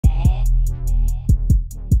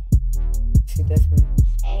That's me.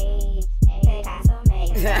 Hey,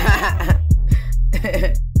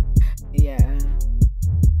 Taycassomadethat. Yeah.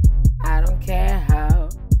 I don't care how.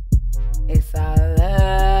 It's all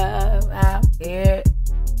love out here.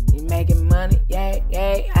 You making money, yeah,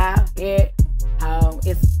 out here. How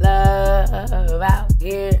it's love out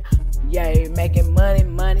here. Yeah, you making money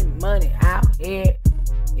out here.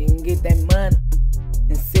 You can get that money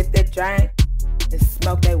and sip that drink and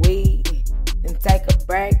smoke that weed and take a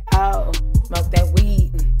break. Oh, smoke that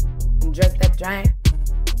weed and drink that drink.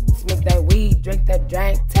 Smoke that weed, drink that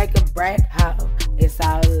drink, take a break. Oh, it's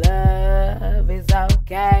all love, it's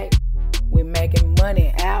okay. We making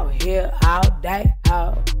money out here all day.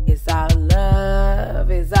 Oh, it's all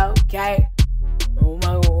love, it's okay.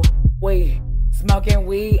 We smoking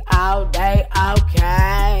weed all day,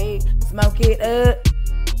 okay. Smoke it up,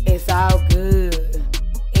 it's all good.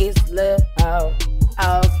 It's love, oh,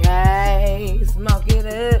 okay. Smoke it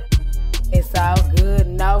up, it's all good,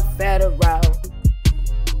 no federal.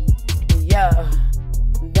 Yeah,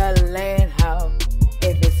 the land, ho.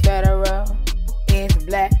 If it's federal, it's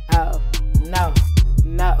black, ho. No,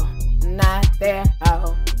 not there,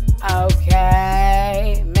 ho.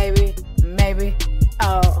 Okay, maybe,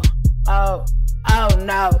 oh,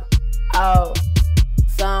 no, oh,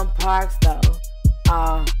 some parks though,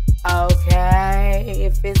 oh, okay,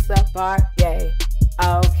 if it's a park, yeah,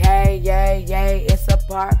 okay, yeah, it's a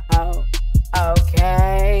park, oh,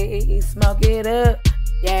 okay, smoke it up,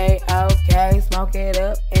 yeah, okay, smoke it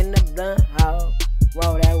up in the blunt, oh,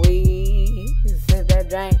 roll that weed, sip that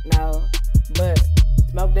drink, no, but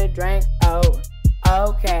smoke that drink, oh,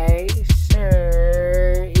 okay,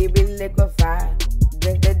 sure, it be liquefied,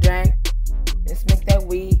 drink the drink, and smoke that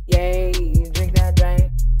weed, yeah, drink that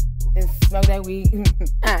drink, and smoke that weed, drink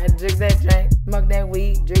that drink, smoke that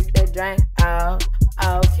weed, drink that drink, oh,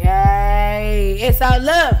 okay, it's all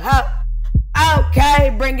love, ho, okay,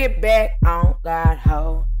 bring it back on God,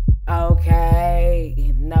 ho,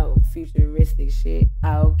 okay, no futuristic shit,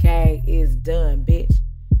 okay, it's done, bitch,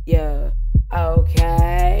 yeah,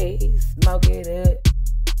 okay, smoke it up,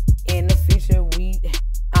 in the future, weed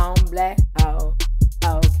on black, ho,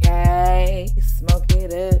 okay, smoke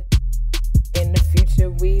it up, in the future,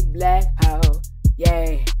 we black, ho,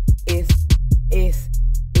 yeah, it's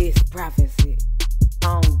prophecy,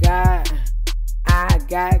 on God, I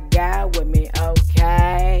got God with me,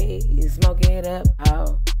 okay, smoke it up,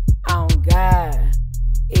 ho, on God,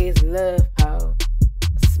 it's love, ho,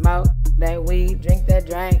 smoke that weed, drink that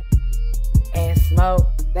drink, and smoke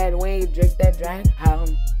that weed, drink that drink, ho,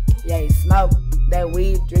 yeah, smoke that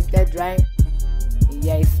weed, drink that drink,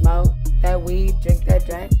 yeah, smoke that weed, drink that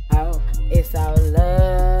drink, oh, it's all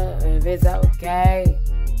love, if it's okay,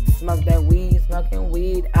 smoke that weed, smoking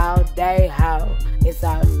weed all day, ho, it's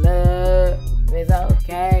all love, it's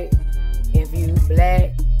okay, if you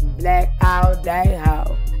black all day,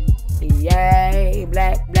 ho, yay,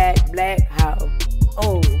 black, ho,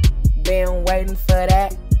 oh, been waiting for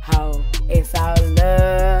that, ho, it's all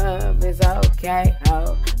love, it's okay,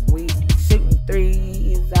 ho, we shooting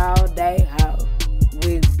threes all day, ho,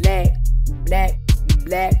 we black,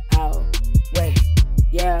 ho, wait,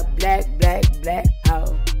 yeah, black,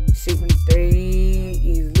 ho, shooting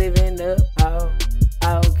threes, living up, ho,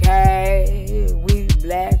 okay, we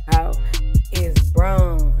black, ho, it's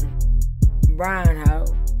brown, ho,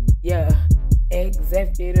 yeah,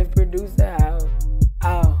 executive producer, ho,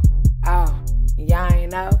 oh, y'all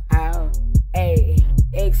ain't know how, hey,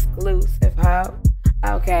 exclusive, ho,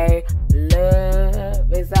 okay,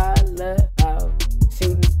 love is all love, ho,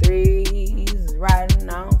 shooting threes, riding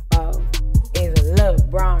on foes, it's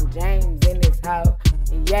LeBron James in his house,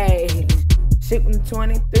 yay, shooting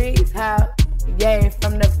 23s, ho, yay,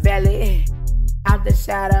 from the valley, out the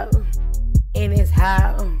shadow, in his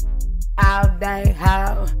house, all day,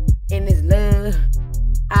 ho, in his love,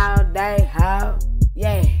 all day, ho,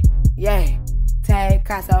 yeah,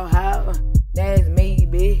 Taycasso, ho, that's me,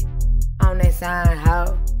 bitch, on that sign,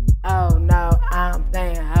 ho, oh no, I'm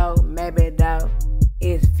playing, ho, maybe though,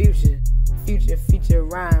 it's future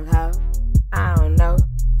rhymes, ho, I don't know,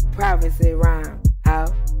 prophecy rhyme, ho,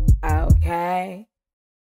 okay,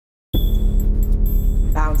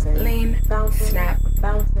 bouncing, lean, bouncing, snap,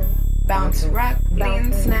 bouncing, bounce, rock,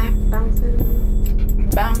 lean, snap, bouncing,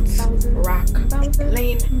 bounce, rock,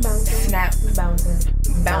 lean, snap, bouncing,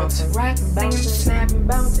 bounce, rock, lean, snap,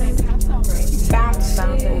 bouncing, bounce,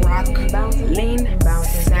 rock, lean,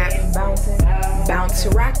 snap, bounce,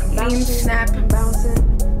 rock, lean, snap, bounce,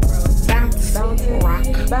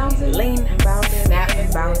 rock, lean, snap,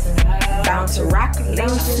 bounce, rock, lean,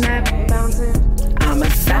 snap, I'm a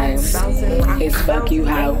science, it's fuck you,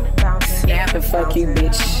 how. Fuck you,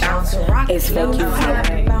 bitch. It's fuck you, hoe.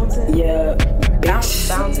 Yeah, bitch.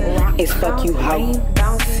 It's fuck you, hoe.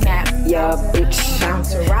 Yeah, bitch.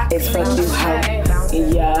 It's fuck you, hoe.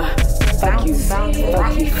 Yeah. Fuck you, bitch. Yeah,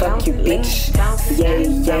 fuck you, bitch.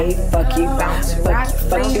 Yeah, fuck you,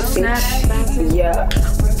 bitch. Yeah,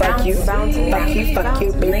 fuck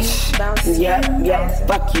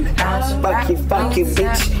you,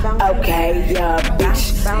 bitch. Okay, yeah, bitch.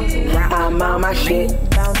 I'm on my shit.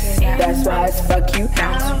 That's why it's fuck you,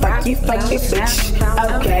 bitch.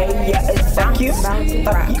 Okay, yeah, it's fuck you,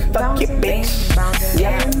 bitch.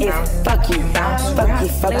 Yeah, it's fuck you, bitch.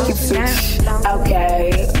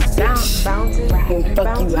 Okay, bitch.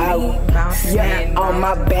 Fuck you, hoe. Yeah, on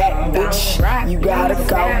my back, bitch. You gotta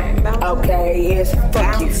go. Okay, it's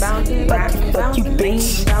fuck you, bitch.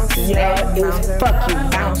 Yeah, it's fuck you,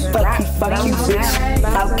 bitch.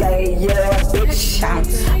 Okay, yeah, bitch.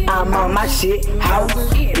 I'm on my shit, hoe.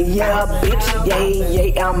 Yeah, bitch.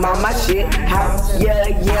 Yeah, I'm on my shit, hoe. Yeah,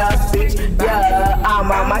 bitch. Yeah,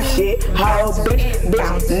 I'm on my shit, hoe.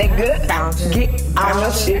 Bitch, nigga, get on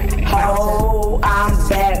your shit, hoe. I'm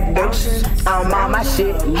bad, bitch. I'm on my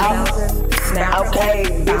shit, hoe. Okay,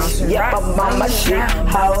 bitch, yep, I'm on my shit,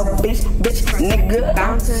 hoe. Bitch, nigga,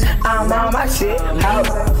 I'm on my shit, hoe.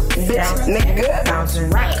 Bitch, nigga,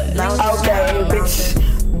 okay, bitch.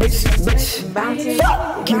 Fuck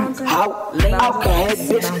you, hoe. Okay,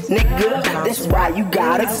 bitch, nigga, that's why you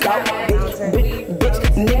gotta go. Bitch,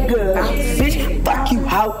 nigga, bitch, fuck you,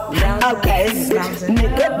 hoe. Okay, bitch,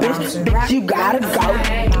 nigga, bitch, you gotta go.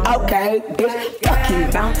 Okay, bitch, fuck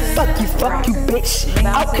you, bitch.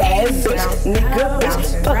 Okay, bitch, nigga, bitch,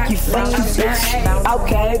 fuck you, bitch.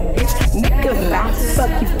 Okay, bitch, nigga,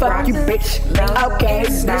 fuck you, bitch. Okay,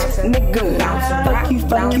 bitch, nigga, fuck you,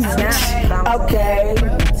 bitch. Okay,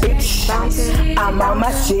 bitch, I'm on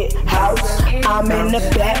my shit, house. I'm in the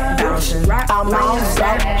back, bitch. I'm on go,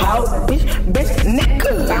 hoe, bitch,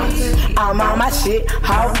 nigga. I'm on my shit,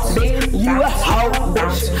 hoe, bitch. You a hoe,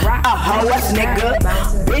 bitch. A hoe ass nigga,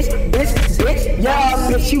 bitch. Yeah,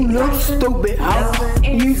 bitch, you look stupid, hoe.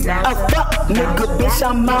 You a fuck nigga, bitch.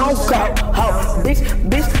 I'm on go, hoe, bitch.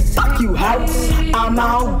 Fuck you, hoe. I'm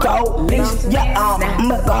on go, bitch. Yeah,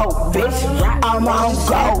 I'm a go, bitch. I'm on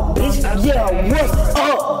go, bitch. Yeah, what's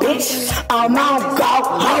up, bitch? I'm on go,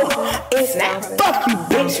 hoe. It's fuck you,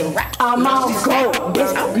 bitch. I'm on go,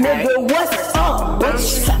 bitch. Nigga, what's up,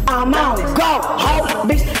 bitch? I'm on go, hoe,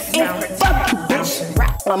 bitch. It's fuck you, bitch.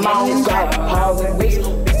 I'm on go, hoe, bitch.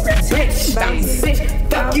 Bitch,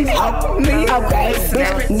 fuck you, hoe. Okay,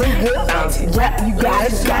 bitch, nigga. Yeah, you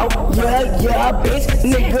gotta go. Yeah, bitch,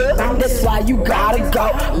 nigga. That's why you gotta go.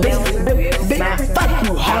 Bitch, fuck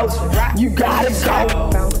you, hoe. You gotta go,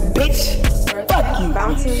 bitch. Fuck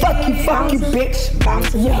you, bitch.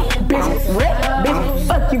 Yeah, bitch,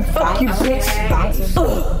 fuck you, bitch.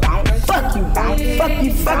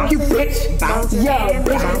 Fuck you, bitch. Yeah,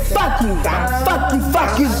 bitch, fuck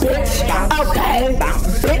you, bitch. Okay,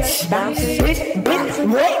 bitch,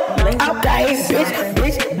 what? Okay,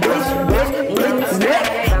 bitch, what? Okay,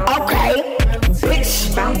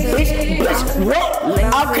 bitch, what?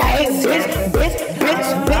 Okay, bitch,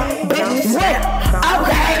 what?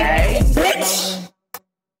 Okay, bitch.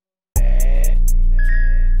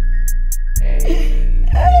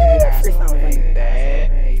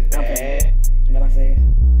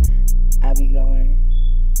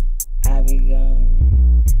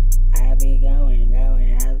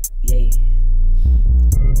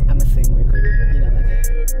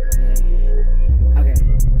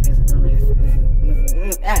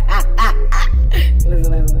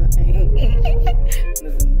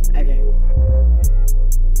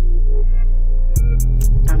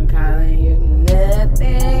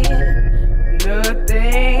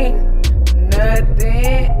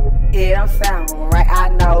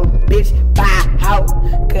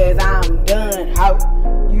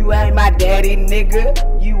 Nigga,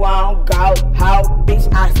 you on go, ho, bitch.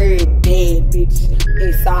 I said dead, bitch.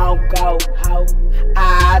 It's on go, ho.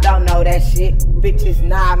 I don't know that shit, bitch. It's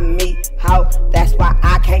not me, ho. That's why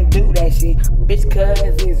I can't do that shit, bitch. Cause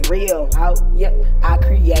it's real, ho. Yep, I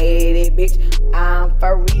created it, bitch. I'm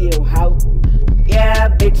for real, ho. Yeah,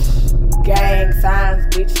 bitch. Gang signs,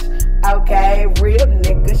 bitch. Okay, real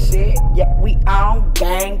nigga shit. Yeah, we on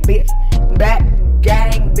gang, bitch. Back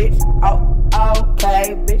gang, bitch. Oh,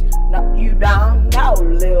 okay, bitch. No, you don't know,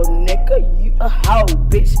 little nigga. You a hoe,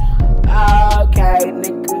 bitch. Okay,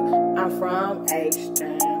 nigga. I'm from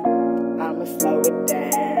H-Town. I'ma slow it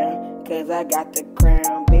down, cause I got the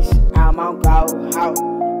crown, bitch. I'm on go, hoe.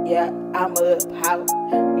 Yeah, I'm up, hoe.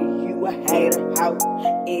 You a hater, hoe.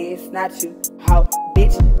 It's not you, hoe.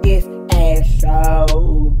 Bitch, it's ass show,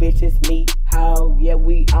 bitch. bitch, it's me, ho. Yeah,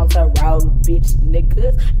 we on the road, bitch,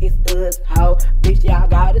 niggas, it's us, ho. Bitch, y'all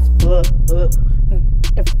got us fucked up.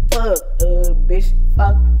 And fuck bitch,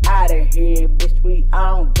 fuck out of here, bitch, we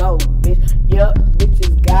on go, bitch. Yup, bitch, is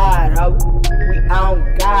God, ho. We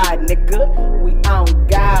on God, nigga. We on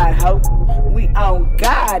God, ho. We on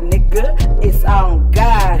God, nigga. It's on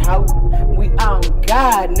God, ho. We on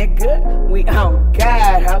God, nigga. We on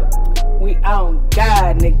God, ho. We on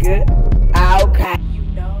God, nigga. Okay.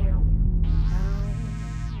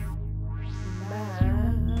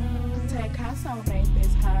 Taycassomadethat made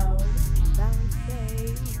this hoe.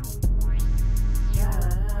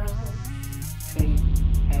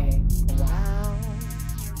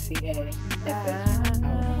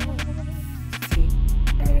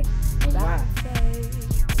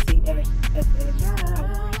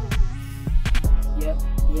 Yep,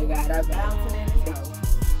 you gotta bounce in this hoe.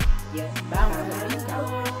 Yeah, bounce in this hoe.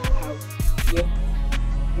 Yeah,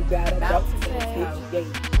 you gotta bounce in this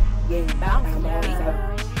hoe. Yeah, bounce in this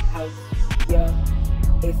hoe. Yeah,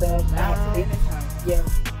 it's a bounce in this hoe.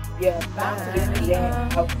 Yeah, bounce in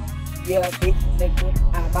this hoe. Yeah, bitch, nigga,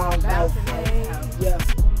 I'm on go.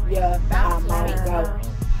 Yeah, I'm on go.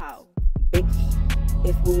 Bitch,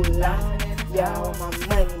 it's moolah. Yeah, my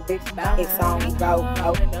money, bitch, it's on go.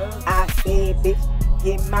 I said, bitch,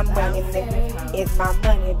 get my money, nigga. It's my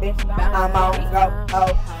money, bitch. I'm on go.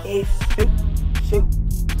 It's shoot,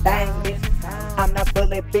 bang, bitch. I'm the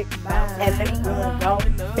bullet, bitch, and the gun go.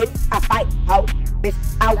 Bitch, I fight, ho. Bitch,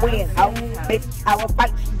 I win, ho. Bitch, I will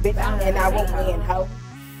fight, bitch, and I will win, ho.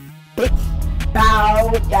 Bitch,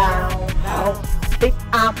 bow down, ho. Bitch,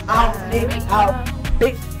 I'm on nigga, ho.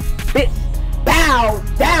 Bitch, bow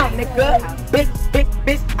down, nigga.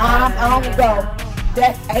 Bitch, I'm on go.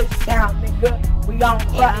 That's H-Town, nigga. We on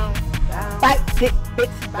fight this,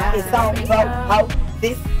 bitch. It's on go, ho.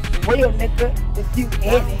 This real, nigga. This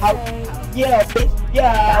U.S., ho. Yeah, bitch,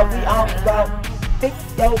 yeah, we on go. Fix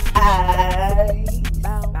your eyes.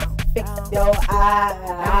 Fix your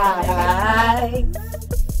eyes.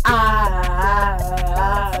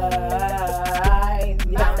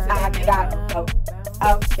 Yeah, I gotta go.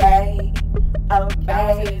 Okay,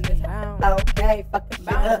 fucking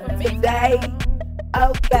shit up today.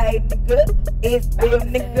 Okay, nigga, it's real,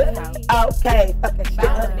 nigga. Okay, fucking shit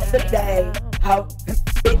up today. Ho,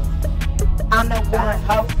 bitch, I'm the one,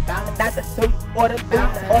 ho. Not the two or the three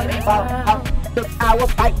or the four, ho. Bitch, I will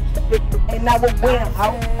fight, bitch, and I will win, ho.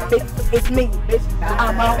 Bitch, it's me, bitch.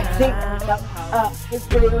 I'm on team, it's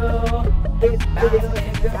real, nigga.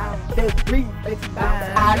 It's real, bitch. I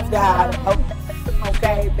got it, ho.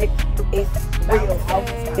 Okay, bitch, it's real, ho.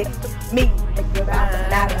 Bitch, me, nigga.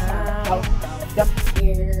 Not a ho. Them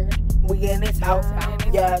here, we in this house.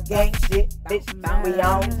 Yeah, gang shit, bitch. We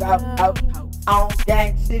on go, ho. On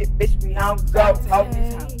gang shit, bitch. We on go, ho.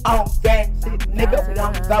 On gang shit, nigga. We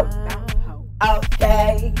on go.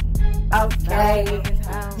 Okay,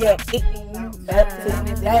 yeah, eating you up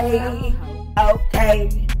today. Okay,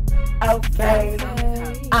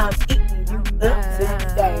 I'm eating you up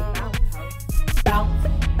today. Bounce,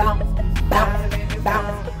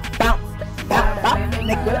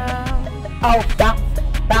 nigga. Oh, bounce,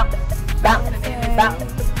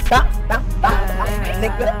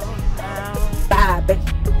 nigga. Bye, bitch.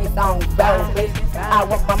 It's on go, bitch. I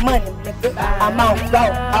want my money, nigga. I'm on go.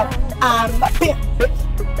 I'm a pimp, bitch.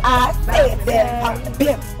 I said that I'm a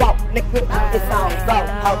pimp, walk, nigga. It's on go.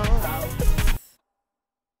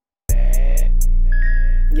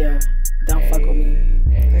 Yeah, don't fuck with me.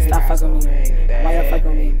 Stop fucking with me. Why you fuck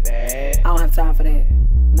with me? I don't have time for that.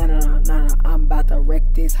 No. I'm about to wreck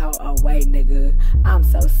this hoe away, nigga. I'm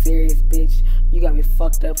so serious, bitch. You got me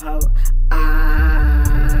fucked up, hoe.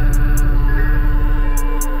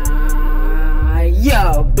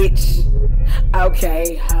 Yo, bitch.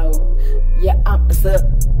 Okay, hoe. Yeah, I'm stuck.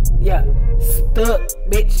 Yeah, stuck,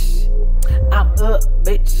 bitch. I'm up,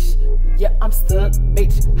 bitch. Yeah, I'm stuck,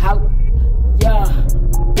 bitch. How? Yeah,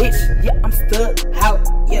 bitch. Yeah, I'm stuck. How?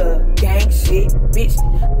 Yeah, gang shit, bitch.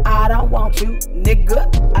 I don't want you, nigga.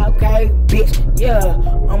 Okay, bitch. Yeah,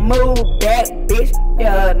 I'm move back, bitch.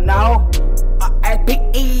 Yeah, no.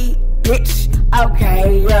 B.E. bitch.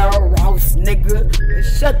 Okay, yeah, Ross, nigga.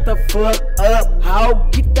 Shut the fuck up, ho.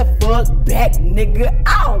 Get the fuck back, nigga.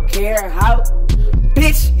 I don't care, ho.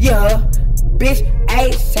 Bitch, yeah. Bitch,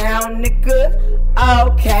 H-Town, nigga.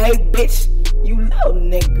 Okay, bitch. You little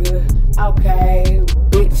nigga. Okay,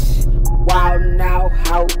 bitch. Wow, now,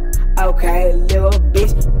 ho. Okay, little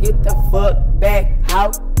bitch. Get the fuck back,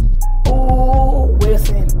 ho. Ooh,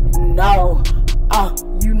 Wilson, no. Oh,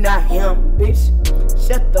 you not him, bitch.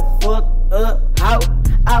 Shut the fuck up, ho.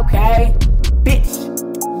 Okay, bitch.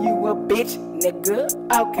 You a bitch. nigga.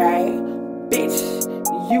 Okay, bitch,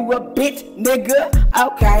 you a bitch, nigga.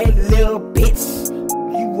 Okay, little bitch,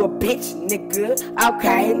 you a bitch, nigga.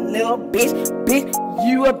 Okay, little bitch, bitch,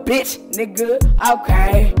 you a bitch, nigga.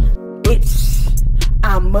 Okay, bitch,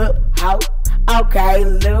 I'm up, how? Okay,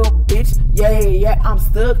 little bitch, yeah, I'm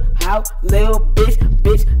stuck, how? Little bitch,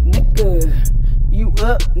 nigga, you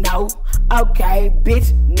up, no? Okay,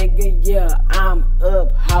 bitch, nigga, yeah, I'm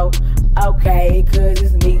up, how? Okay, cause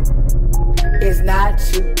it's me, it's not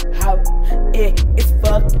you, how? It's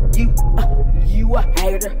fuck you, you a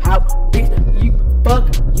hater, how? Bitch, you fuck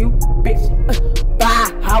you, bitch,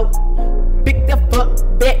 bye, how? Big the fuck,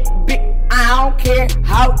 that big, I don't care,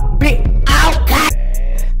 how? Big, okay.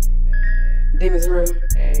 Demons real.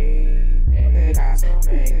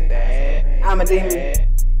 I'm a demon.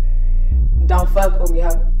 Don't fuck with me,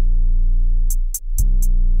 huh?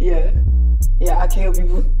 Yeah, I kill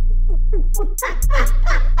people.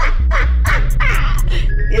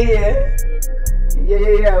 yeah.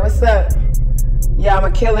 What's up? Yeah, I'm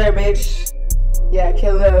a killer, bitch. Yeah,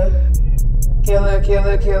 killer.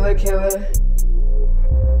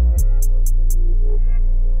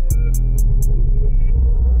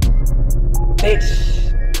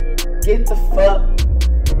 Bitch, get the fuck.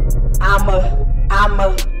 I'm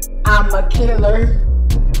a killer.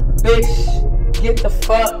 Bitch, get the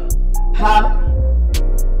fuck. Huh?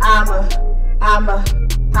 I'm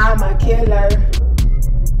a killer.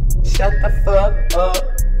 Shut the fuck up.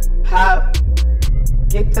 How?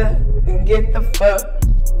 Get the fuck.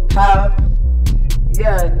 How?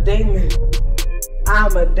 Yeah, demon.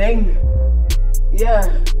 I'm a demon. Yeah,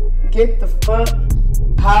 get the fuck.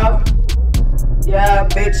 How? Yeah,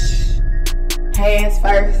 bitch. Hands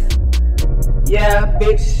first. Yeah,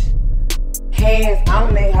 bitch. Hands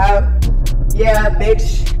on me, how? Yeah,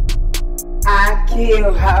 bitch. I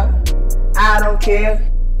kill, how? I don't care.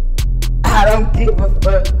 I don't give a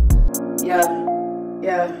fuck. Yeah.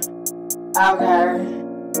 Okay.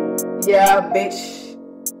 Yeah, bitch.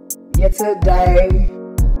 Yeah, today.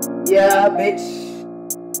 Yeah, bitch.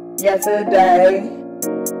 Yeah, today.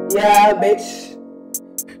 Yeah, bitch.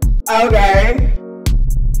 Okay.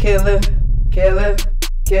 Killer.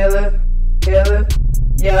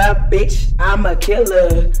 Yeah, bitch, I'm a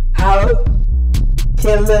killer. How?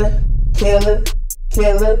 Killer.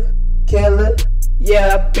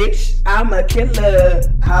 Yeah, bitch, I'm a killer.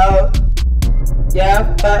 How?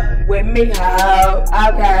 Yeah, fuck with me, how?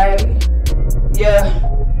 Okay. Yeah,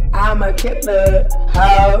 I'm a killer.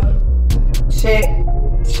 How? Check,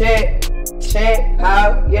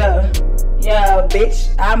 how? Yeah,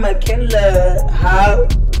 bitch, I'm a killer. How?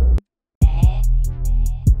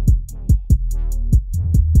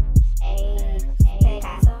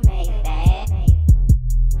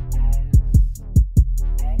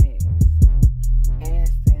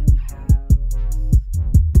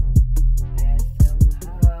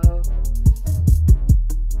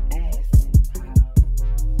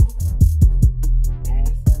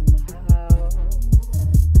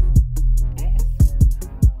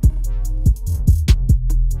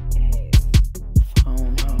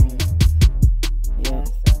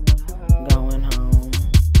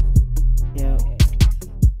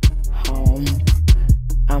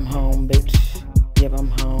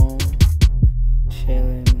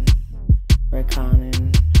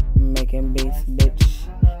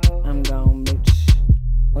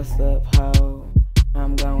 What's up, ho?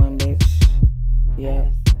 I'm going, bitch. Yep,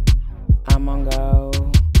 I'm on go.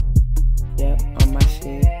 Yep, on my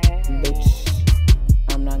shit, bitch.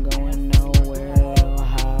 I'm not going nowhere, little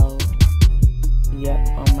ho. Yep,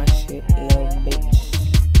 on my shit, little bitch.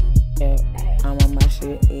 Yep, I'm on my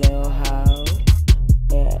shit, little ho.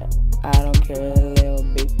 Yeah, I don't care, little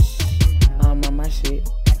bitch. I'm on my shit.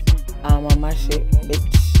 I'm on my shit,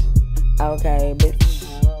 bitch. Okay, bitch.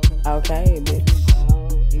 Okay, bitch.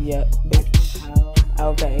 Yep, bitch.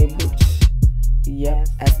 Okay, bitch. Yep,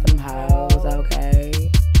 ask them hoes, okay.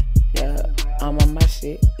 Yeah, I'm on my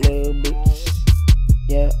shit, little bitch.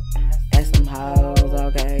 Yep, ask them hoes,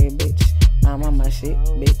 okay, bitch. I'm on my shit,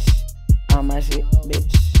 bitch. On my shit,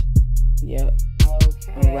 bitch. Yep,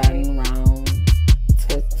 I'm riding around.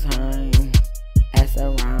 Took time, ask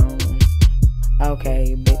around.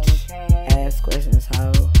 Okay, bitch. Ask questions,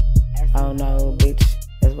 hoe. Oh no, bitch.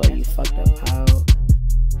 That's why you fucked up, hoe.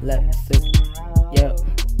 Let's sit.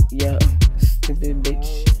 Yep. Stupid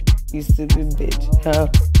bitch. You stupid bitch, hoe.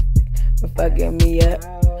 Fucking me up.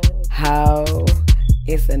 How?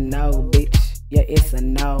 It's a no, bitch. Yeah, it's a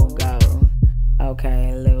no-go.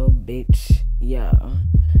 Okay, little bitch. Yeah.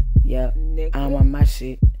 Yep. I'm on my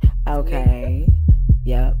shit. Okay.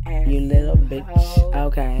 Yep. You little bitch.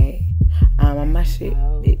 Okay. I'm on my shit,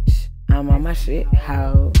 bitch. I'm I'm on my shit,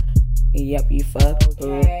 hoe. Yep, you fuck up,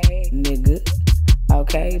 nigga.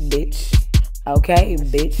 Okay, bitch. Okay,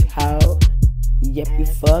 bitch, hoe. Yep, you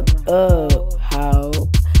fuck up, hoe.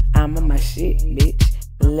 I'm on my shit, bitch.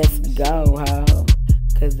 Let's go, hoe.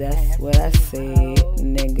 Cause that's what I said,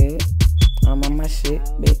 nigga. I'm on my shit,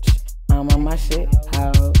 bitch. I'm on my shit,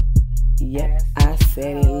 hoe. Yep, I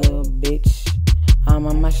said it, little bitch. I'm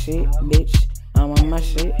on my shit, bitch. I'm on my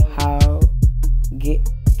shit, hoe. Get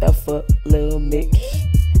the fuck, little bitch.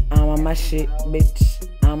 I'm on my shit, bitch.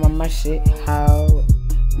 I'm on my shit, hoe.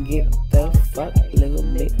 Get the fuck, little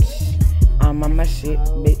bitch. I'm on my shit,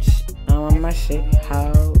 bitch. I'm on my shit,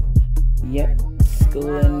 hoe. Yep,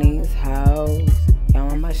 schooling these hoes. I'm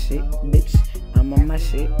on my shit, bitch. I'm on my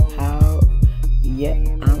shit, hoe. Yep,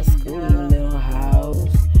 I'm schooling little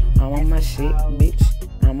hoes. I'm on my shit, bitch.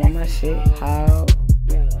 I'm on my shit, hoe.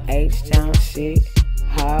 H-Town shit,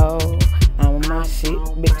 hoe. I'm on my shit,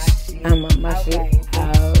 bitch. I'm on my shit,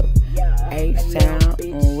 hoe. H-Town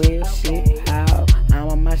real shit, hoe. I'm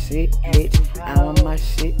on my shit, bitch. I'm on my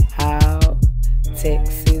shit, hoe.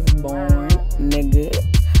 Texas born, nigga.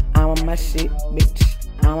 I'm on my shit, bitch.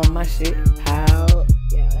 I'm on my shit, hoe.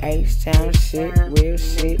 H-Town shit, real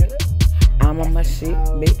shit. I'm on my shit,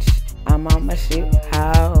 bitch. I'm on my shit,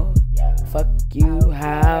 hoe. Fuck you,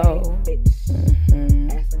 hoe.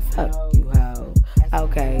 Fuck you, hoe.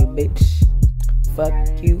 Okay, bitch. Fuck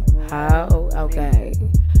you, hoe. Okay.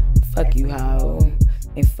 Fuck you, hoe.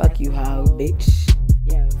 And fuck you, hoe, bitch.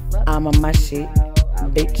 I'm on my shit,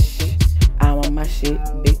 bitch. I'm on my shit,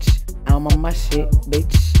 bitch. I'm on my shit,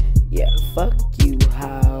 bitch. Yeah, fuck you,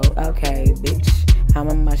 hoe. Okay, bitch. I'm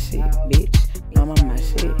on my shit, bitch. I'm on my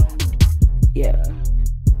shit. Yeah,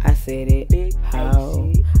 I said it,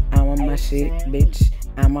 hoe. I'm on my shit, bitch.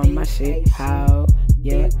 I'm on my shit, hoe.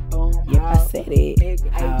 Yep, I said it,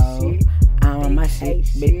 hoe. I'm on my shit,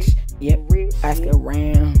 bitch. Yep, ask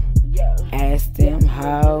around. Ask them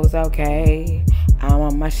hoes, okay. I'm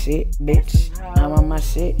on my shit, bitch. I'm on my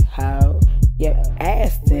shit, hoe. Yep,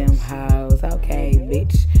 ask them hoes, okay,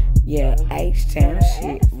 bitch. Yeah, H-Town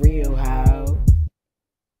shit, real hoe.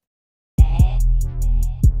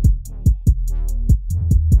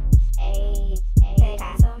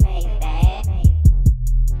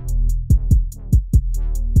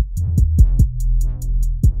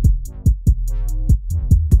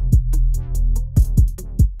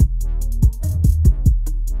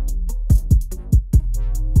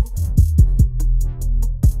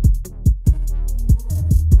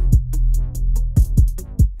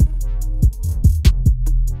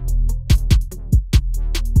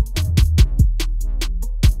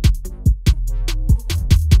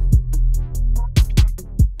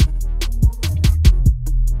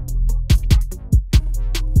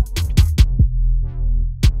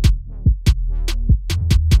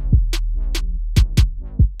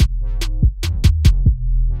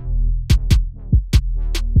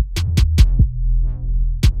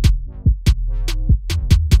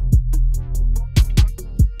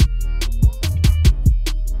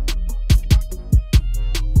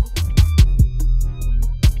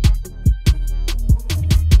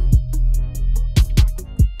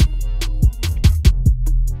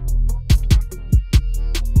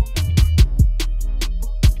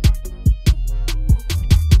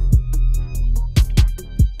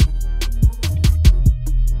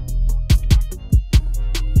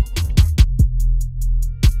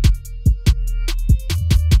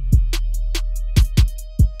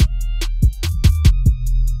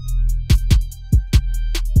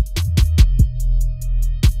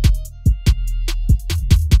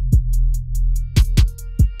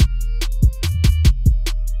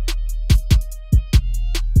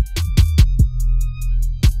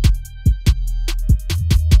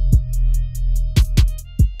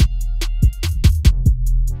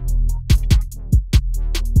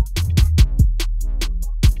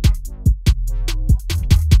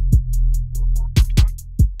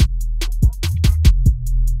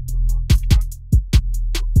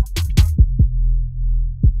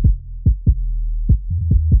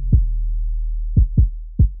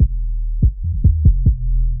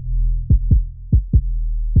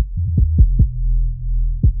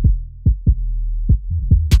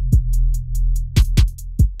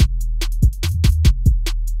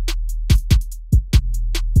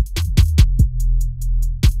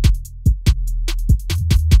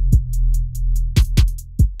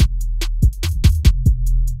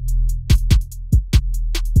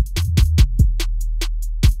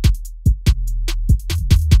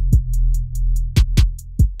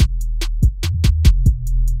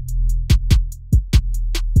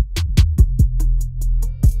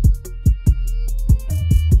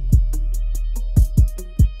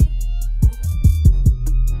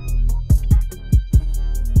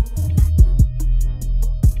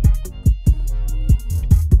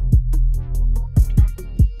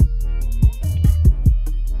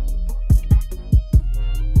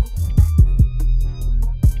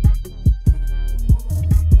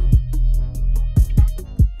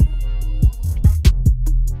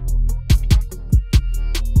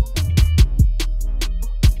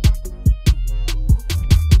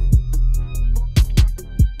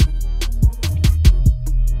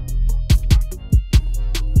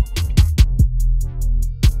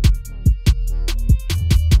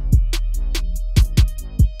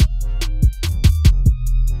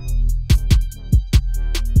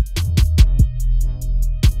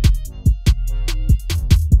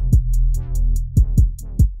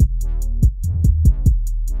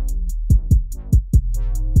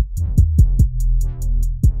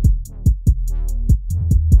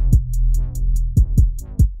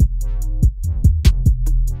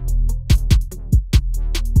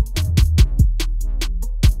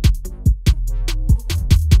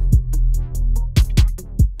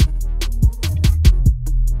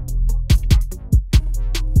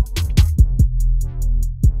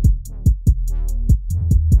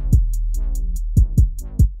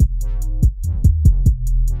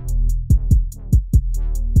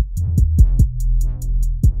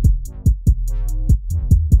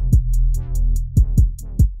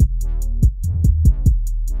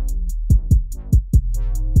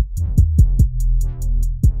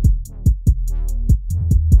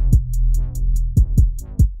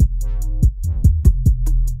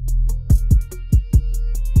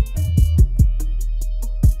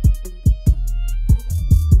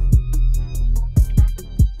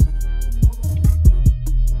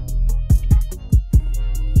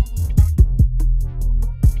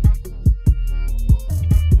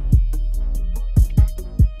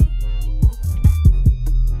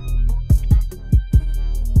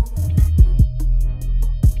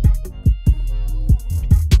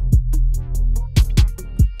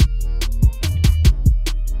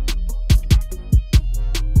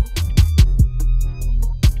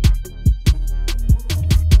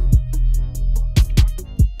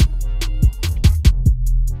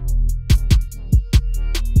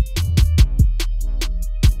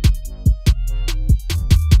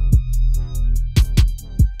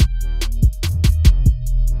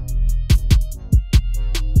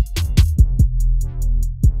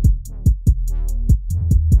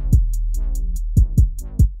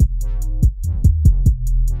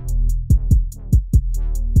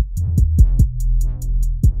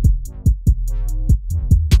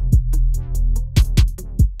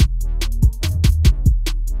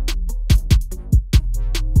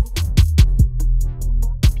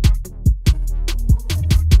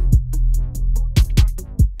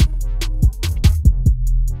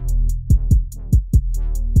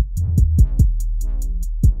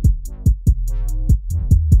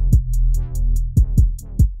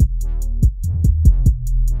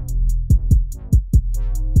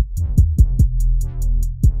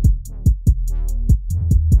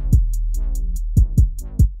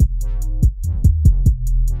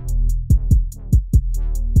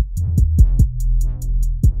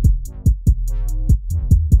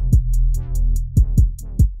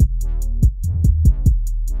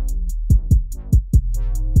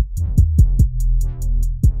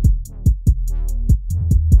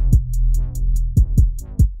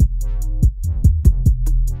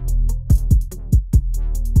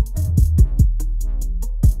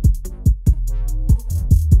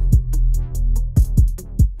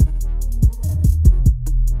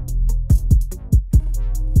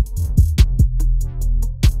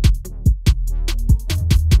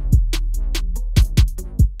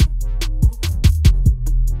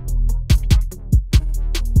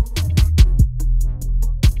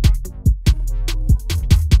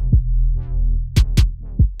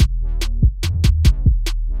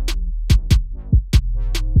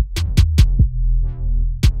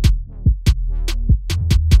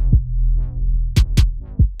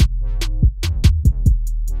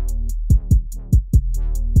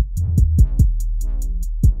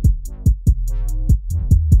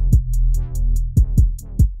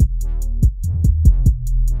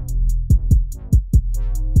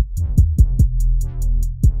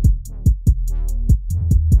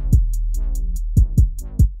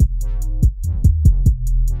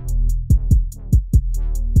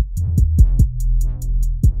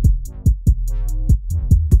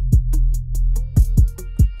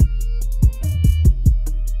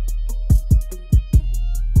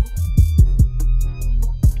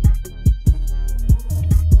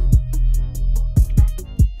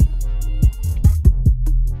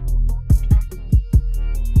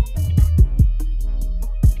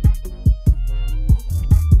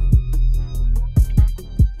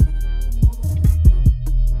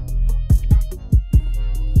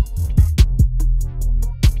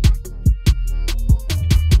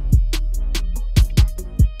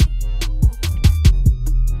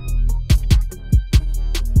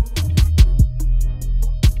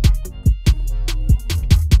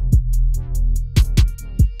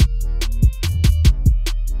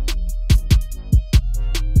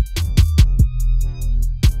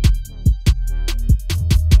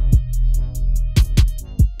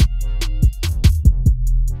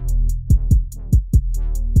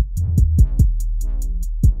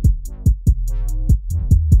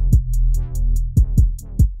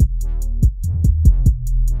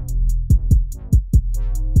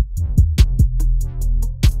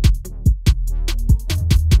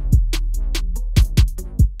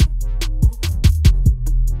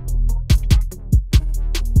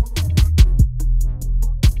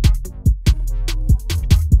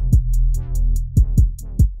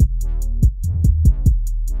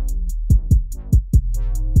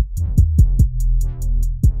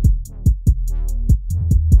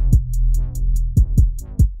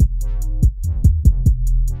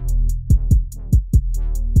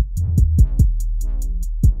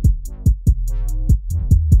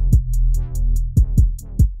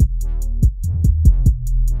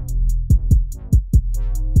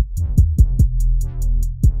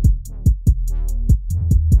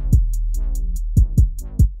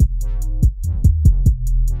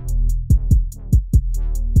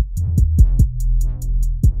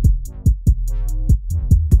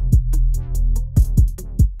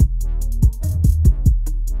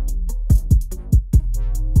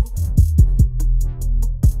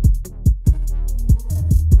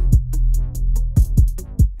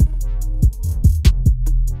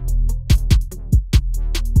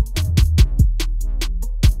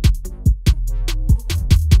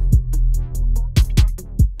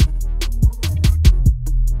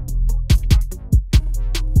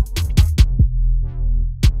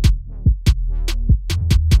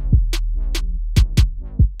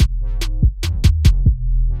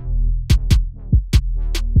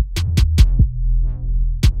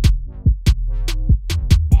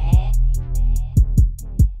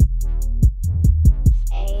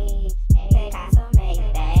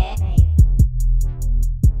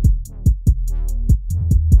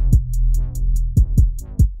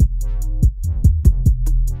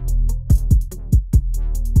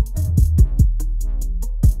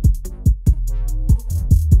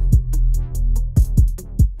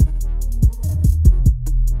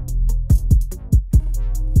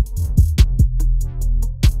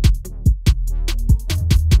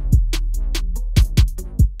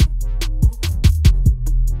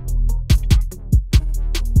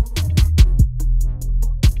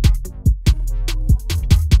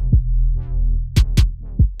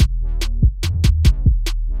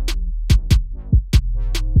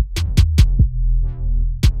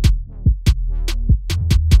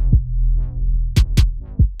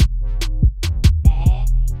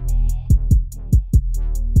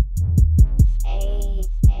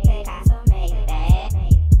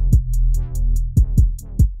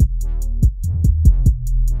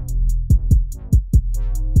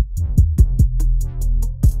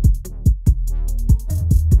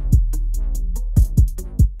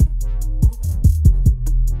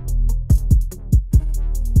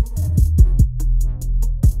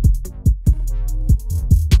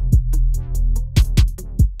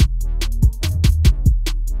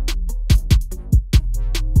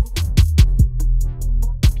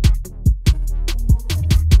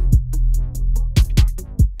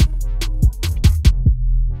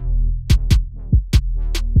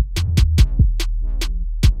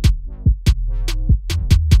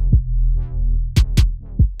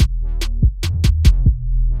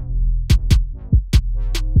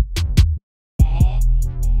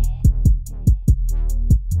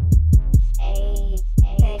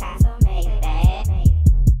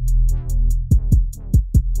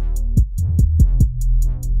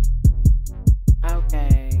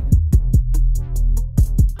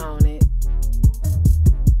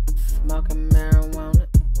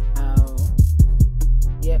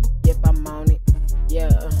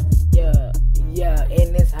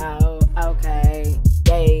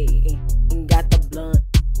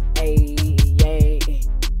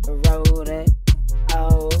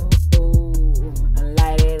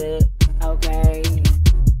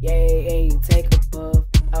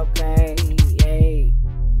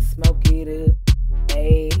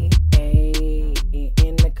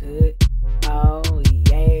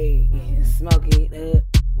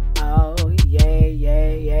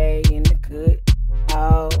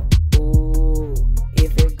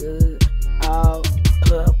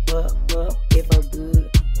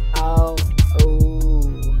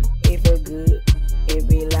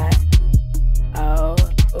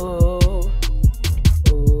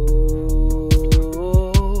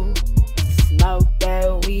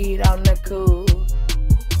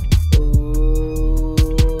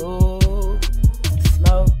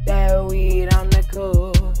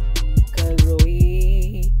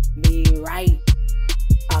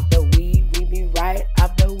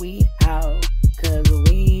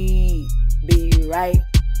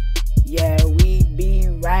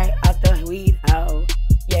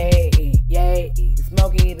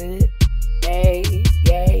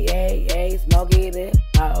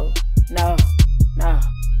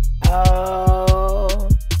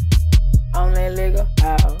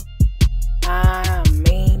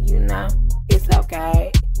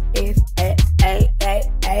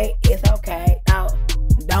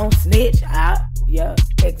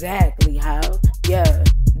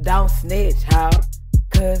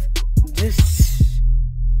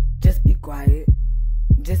 Just be quiet.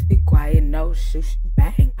 Just be quiet, no shoot,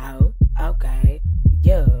 bang, ho. Okay,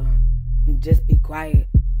 yeah. Just be quiet.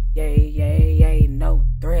 Yeah, no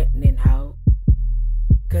threatening, ho.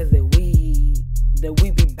 Cause the we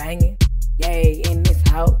be banging. Yeah, in this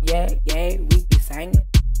hoe, yeah, we be singing.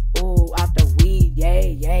 Ooh, off the weed,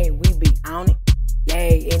 yeah, we be on it.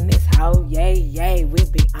 Yeah, in this hoe, yeah, we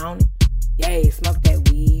be on it. Yeah, smoke that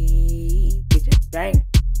weed, get your drink.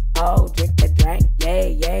 Oh, drink the drink, yeah,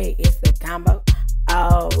 it's a combo.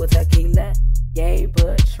 Oh, tequila, yeah,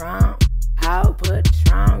 Patron. How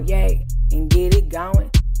Patron, yeah, and get it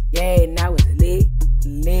going. Yeah, now it's lit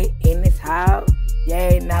in this house.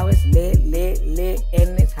 Yeah, now it's lit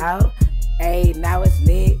in this house. Hey, now it's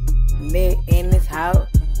lit in this house.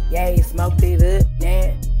 Yeah, smoked it up,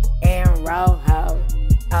 yeah, and roll ho.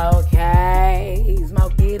 Okay,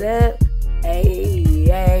 smoke it up. Hey,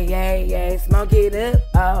 yeah, smoke it up.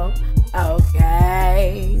 Oh,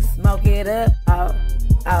 okay, smoke it up. Oh,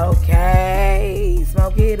 okay,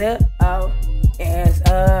 smoke it up. Oh, it's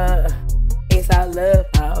all love.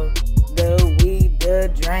 Oh, the weed, the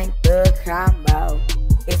drink, the combo.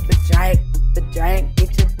 It's the drink,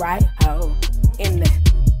 get you right. Oh, in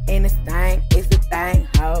this thing, it's the thing.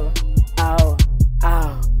 Oh,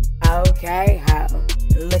 okay. Ho,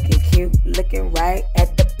 looking cute, looking right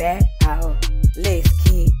at the back. Ho, let's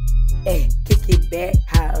kick it back.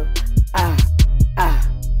 Ho,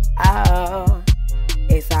 oh,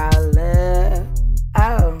 it's all love.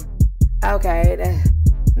 Oh, okay,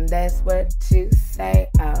 that's what you say.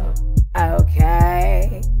 Oh,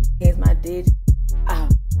 okay. Here's my digit. Oh,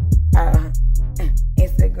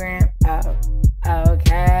 Instagram. Oh,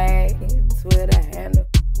 okay. Twitter handle.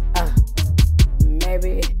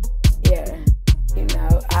 Maybe, yeah. You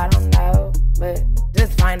know, I don't know, but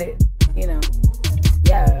just find it. You know,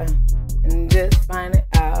 yeah, and just find it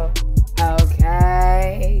out.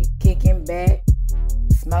 Okay, kicking back,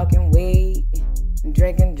 smoking weed,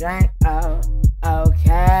 drinking drink. Oh,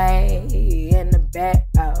 okay, in the back.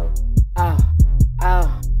 Oh,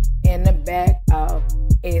 in the back. Oh,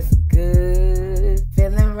 it's good,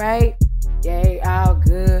 feeling right. Yeah, all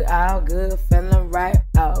good, feeling right.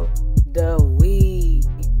 Oh, the weed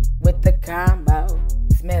with the combo,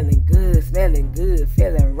 smelling good,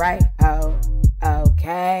 feeling right. Oh,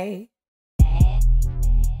 okay.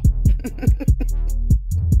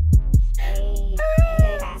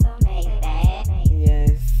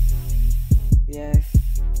 Yes.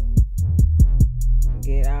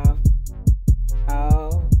 Get off.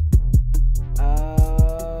 Oh.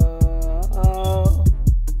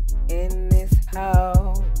 In this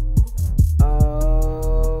hole.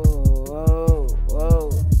 Oh.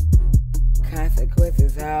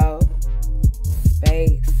 Consequences, ho.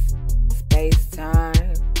 Space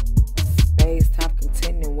time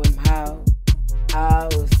continuum, ho. Oh,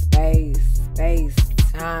 space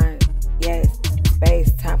time. Yes,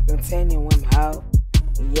 space time continuum, ho.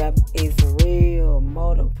 Yep, it's real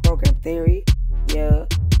motor program theory. Yeah,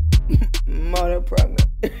 motor program.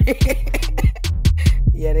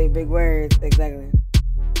 Yeah, they big words, exactly.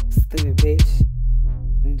 Stupid bitch.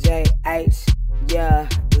 JH, yeah,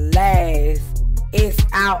 last. It's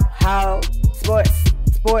out, ho.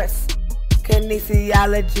 Sports,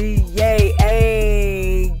 kinesiology, yay,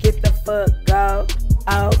 ayy. Get the fuck go.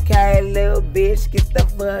 Okay, little bitch, get the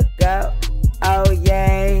fuck go. Oh,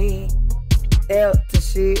 yay. Delta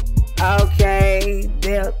shit. Okay,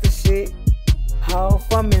 Delta shit. Whole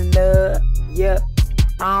formula, yep.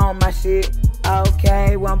 On my shit.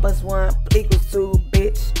 Okay, 1 + 1 = 2,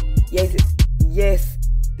 bitch. Yes,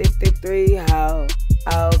 53, ho.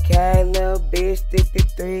 Okay, little bitch,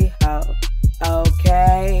 53, ho.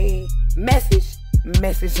 Okay, message,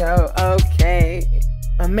 ho. Okay,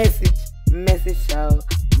 a message, ho.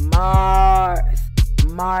 Mars,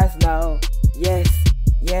 no. Yes,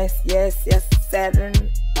 Saturn,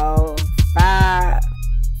 oh, 5,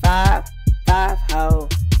 ho.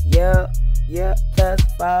 Yep,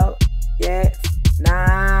 +4, yes,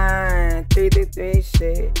 9, 3,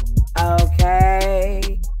 shit.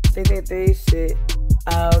 Okay, 3, shit.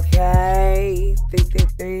 Okay,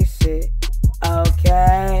 3, shit.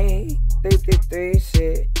 Okay, 3,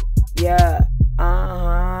 shit. Yeah,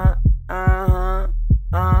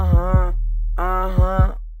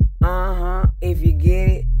 If you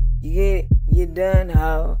get it, you done,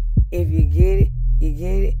 ho. If you get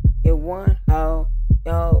it, you won, ho.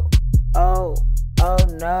 Yo, oh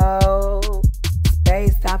no.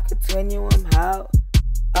 Space time continuum, ho.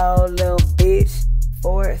 Oh, little bitch.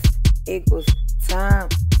 Force equals time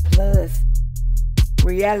plus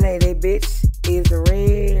reality, bitch, is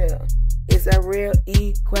real. It's a real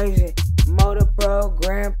equation. Motor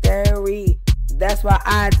program theory. That's why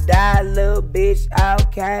I die, little bitch.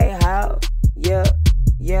 Okay, how?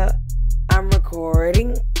 Yeah, I'm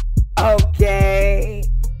recording. Okay,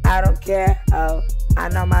 I don't care. Oh, I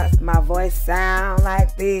know my voice sound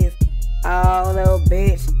like this. Oh, little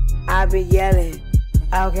bitch, I be yelling.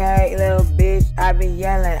 Okay, little bitch, I be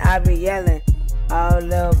yelling. Oh,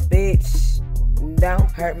 little bitch, don't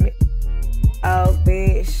hurt me. Oh,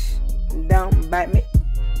 bitch, don't bite me.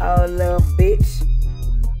 Oh, little bitch,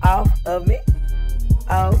 off of me.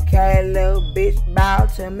 Okay, little bitch, bow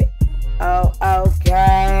to me. Oh,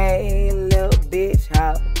 okay, little bitch,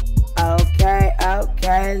 ho. Okay,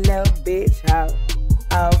 little bitch, ho.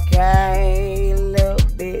 Okay, little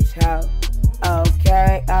bitch, ho.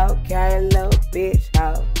 Okay, little bitch,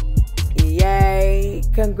 ho. Yay,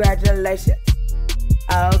 congratulations.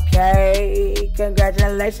 Okay,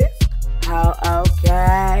 congratulations. Oh,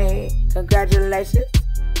 okay, congratulations.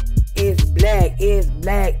 It's black,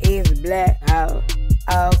 ho.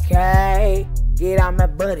 Okay, get on my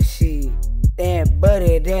buddy shit. That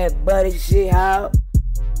buddy shit, ho.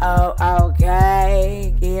 Oh,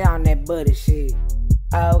 okay, get on that buddy shit.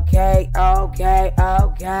 Okay.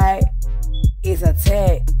 It's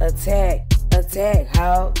attack,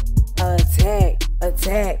 ho. Attack,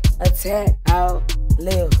 ho.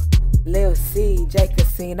 Lil CJ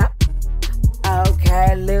Casino.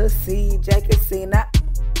 Okay, Lil CJ Casino.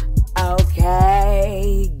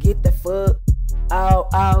 Okay, get the fuck. Oh,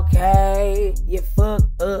 okay, you fuck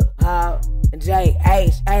up, ho.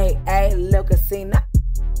 JHAA, Lil Casino.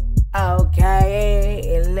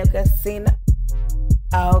 Okay, Lil Casino.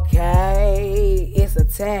 Okay, it's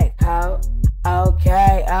attack, ho.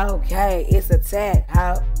 Okay, it's attack,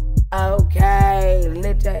 ho. Okay,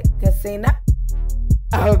 Lil J Casino.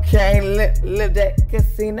 Okay, Lil J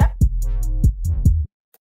Casino.